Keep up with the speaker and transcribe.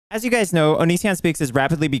As you guys know, Onisionspeaks is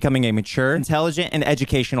rapidly becoming a mature, intelligent, and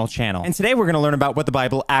educational channel. And today we're going to learn about what the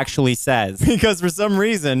Bible actually says. Because for some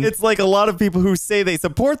reason, it's like a lot of people who say they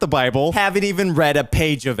support the Bible haven't even read a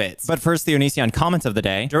page of it. But first, the Onision comments of the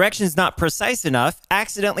day. Directions not precise enough,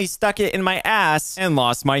 accidentally stuck it in my ass, and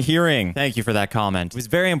lost my hearing. Thank you for that comment. It was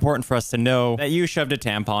very important for us to know that you shoved a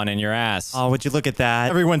tampon in your ass. Oh, would you look at that?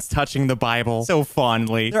 Everyone's touching the Bible so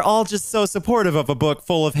fondly. They're all just so supportive of a book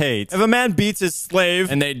full of hate. If a man beats his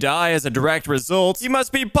slave and they die as a direct result, he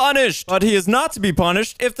must be punished. But he is not to be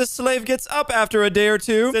punished if the slave gets up after a day or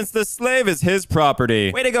two, since the slave is his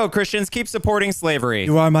property. Way to go, Christians. Keep supporting slavery.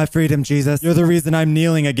 You are my freedom, Jesus. You're the reason I'm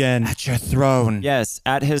kneeling again. At your throne. Yes,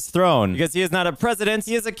 at his throne. Because he is not a president,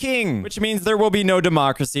 he is a king. Which means there will be no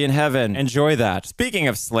democracy in heaven. Enjoy that. Speaking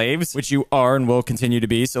of slaves, which you are and will continue to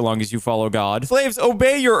be so long as you follow God, slaves,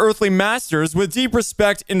 obey your earthly masters with deep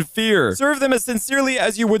respect and fear. Serve them as sincerely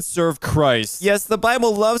as you would serve Christ. Yes, the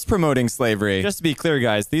Bible loves promoting slavery. Just to be clear,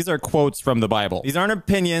 guys, these are quotes from the Bible. These aren't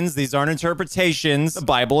opinions. These aren't interpretations. The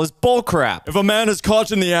Bible is bullcrap. If a man is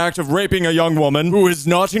caught in the act of raping a young woman who is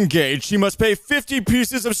not engaged, he must pay 50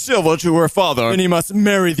 pieces of silver to her father, and he must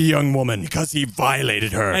marry the young woman because he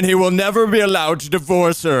violated her, and he will never be allowed to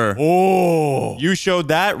divorce her. Oh, you showed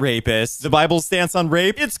that, rapist. The Bible's stance on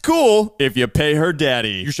rape? It's cool if you pay her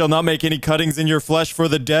daddy. You shall not make any cuttings in your flesh for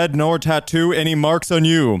the dead, nor tattoo any marks on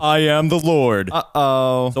you. I am the Lord.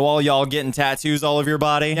 Uh-oh. So all y'all getting tattoos all over your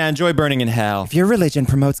body? Yeah, enjoy burning in hell. If your religion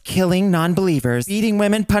promotes killing non-believers, beating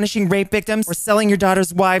women, punishing rape victims, or selling your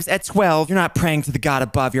daughter's wives at 12, you're not praying to the God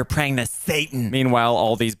above, you're praying to Satan. Meanwhile,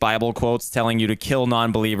 all these Bible quotes telling you to kill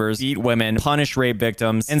non-believers, beat women, punish rape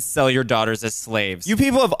victims, and sell your daughters as slaves. You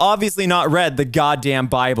people have obviously not read the goddamn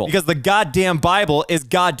Bible, because the goddamn Bible is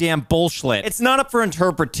goddamn bullshit. It's not up for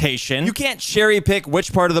interpretation. You can't cherry pick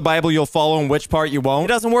which part of the Bible you'll follow and which part you won't. It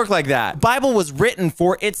doesn't work like that. The Bible was written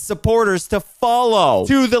for its supporters to follow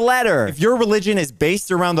to the letter. If your religion is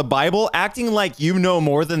based around the Bible, acting like you know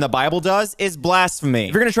more than the Bible does is blasphemy.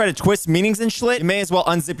 If you're gonna try to twist meanings and shit, you may as well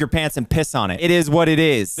unzip your pants and piss on it. It is what it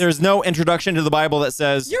is. There's no introduction to the Bible that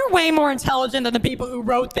says, you're way more intelligent than the people who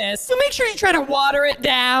wrote this, so make sure you try to water it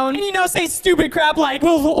down. And, say stupid crap like,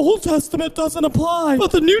 well, the Old Testament doesn't apply,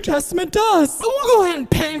 but the New Testament does. So we'll go ahead and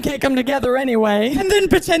pancake them together anyway, and then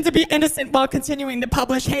pretend to be innocent while continuing to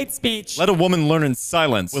publish hate speech. Let a woman learn in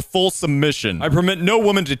silence with full submission. I permit no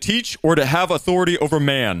woman to teach or to have authority over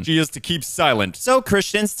man. She is to keep silent. So,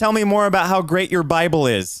 Christians, tell me more about how great your Bible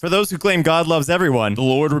is. For those who claim God loves everyone, the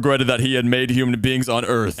Lord regretted that he had made human beings on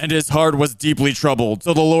earth, and his heart was deeply troubled.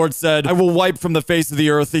 So the Lord said, I will wipe from the face of the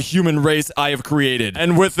earth the human race I have created,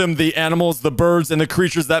 and with them the animals, the birds, and the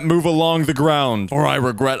creatures that move along the ground. For I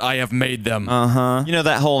regret I have made them. You know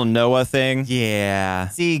that whole Noah thing? Yeah.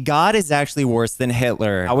 See, God is actually worse than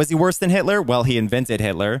Hitler. How was he worse than Hitler? Well, he invented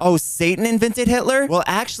Hitler. Oh, Satan invented Hitler? Well,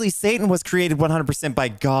 actually, Satan was created 100% by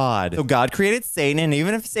God. So God created Satan, and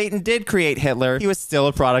even if Satan did create Hitler, he was still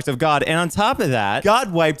a product of God. And on top of that,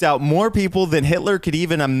 God wiped out more people than Hitler could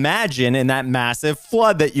even imagine in that massive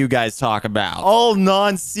flood that you guys talk about. All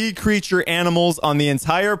non-sea creature animals on the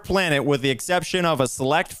entire planet, with the exception of a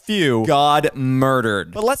select few, God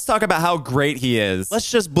murdered. But let's talk about how great he is. Let's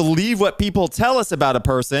just believe what people tell us about a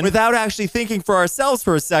person without actually thinking for ourselves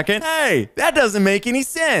for a second. Hey, that doesn't make any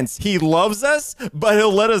sense. He loves us, but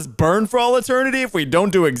he'll let us burn for all eternity if we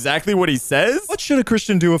don't do exactly what he says? What should a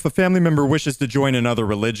Christian do if a family member wishes to join another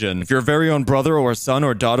religion? If your very own brother or son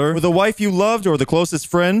or daughter, or the wife you loved or the closest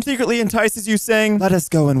friend, secretly entices you saying, let us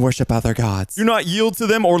go and worship other gods, do not yield to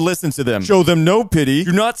them or listen to them. Show them no pity.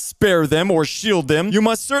 Do not spare them or shield them. You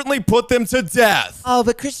must certainly put them to death. Oh,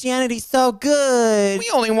 but Christianity's so good. We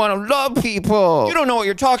only want to love people. You don't know what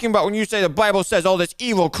you're talking about when you say the Bible says all this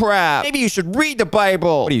evil crap. Maybe you should read the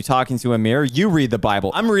Bible. What are you talking to, Amir? You read the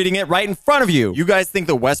Bible. I'm reading it right in front of you. You guys think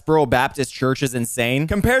the Westboro Baptist Church is insane?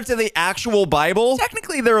 Compared to the actual Bible,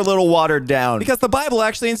 technically they're a little watered down, because the Bible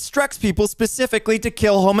actually instructs people specifically to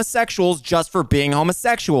kill homosexuals just for being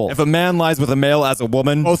homosexual. If a man lies with a male as a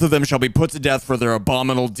woman, both of them shall be put to death for their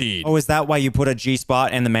abominable deed. Oh, is that why you put a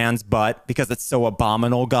G-spot in the man's butt? Because it's so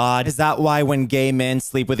abominable, God? Is that why when gay men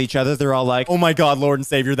sleep with each other, they're all like, oh my God, Lord and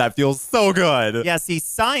Savior, that feels so good? Yeah, see,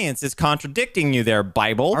 science is contradicting you there,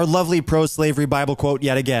 Bible. Our lovely pro-slavery Bible quote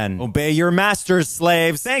yet again. Obey your masters,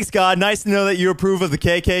 slaves. Thanks, God. Nice to know that you approve of the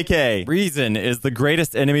KKK. Reason is the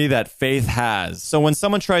greatest enemy that faith has. So when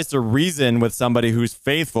someone tries to reason with somebody who's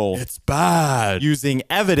faithful, it's bad. Using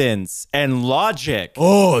evidence and logic.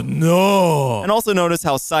 Oh, no. And also notice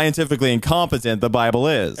how scientifically incompetent the Bible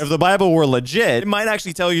is. If the Bible were legit, it might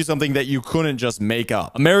actually tell you something that you couldn't just make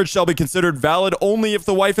up. A marriage shall be considered valid only if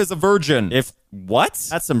the wife is a virgin. If What?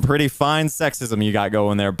 That's some pretty fine sexism you got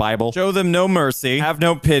going there, Bible. Show them no mercy, have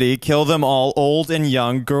no pity, kill them all, old and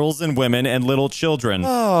young, girls and women, and little children.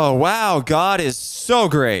 Oh, wow, God is so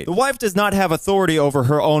great. The wife does not have authority over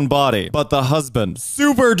her own body, but the husband.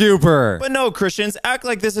 Super duper. But no, Christians act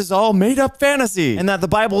like this is all made up fantasy, and that the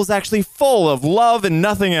Bible is actually full of love and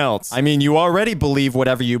nothing else. I mean, you already believe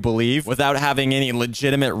whatever you believe without having any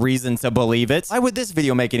legitimate reason to believe it. Why would this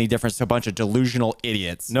video make any difference to a bunch of delusional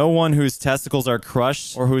idiots? No one whose testicles are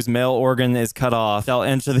crushed or whose male organ is cut off shall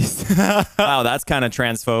enter these. Wow, that's kind of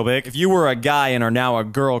transphobic. If you were a guy and are now a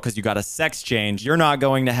girl because you got a sex change, you're not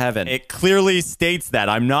going to heaven. It clearly states that.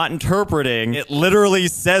 I'm not interpreting. It literally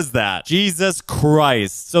says that. Jesus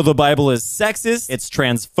Christ. So the Bible is sexist, it's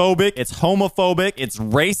transphobic, it's homophobic, it's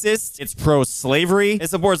racist, it's pro-slavery, it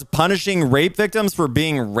supports punishing rape victims for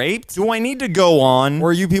being raped. Do I need to go on? Or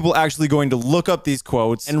are you people actually going to look up these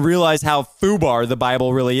quotes and realize how foobar the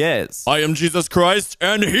Bible really is? I am Jesus Christ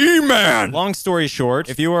and He-Man. Long story short,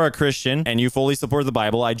 if you are a Christian and you fully support the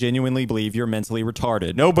Bible, I genuinely believe you're mentally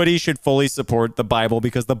retarded. Nobody should fully support the Bible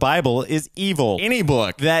because the Bible is evil. Any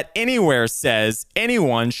book that anywhere says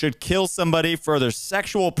anyone should kill somebody for their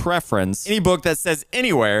sexual preference, any book that says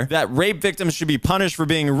anywhere that rape victims should be punished for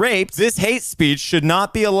being raped, this hate speech should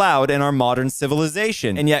not be allowed in our modern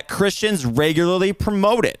civilization. And yet Christians regularly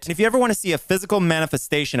promote it. And if you ever want to see a physical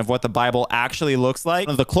manifestation of what the Bible actually looks like,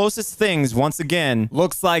 one of the closest things, once again,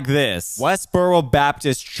 looks like this. Westboro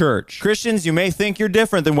Baptist Church. Christians, you may think you're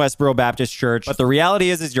different than Westboro Baptist Church, but the reality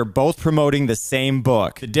is you're both promoting the same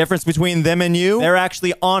book. The difference between them and you, they're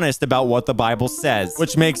actually honest about what the Bible says,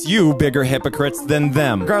 which makes you bigger hypocrites than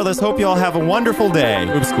them. Regardless, hope you all have a wonderful day.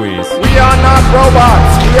 Oops, squeeze. We are not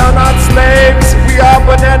robots. We are not slaves. We are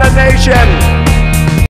Banana Nation.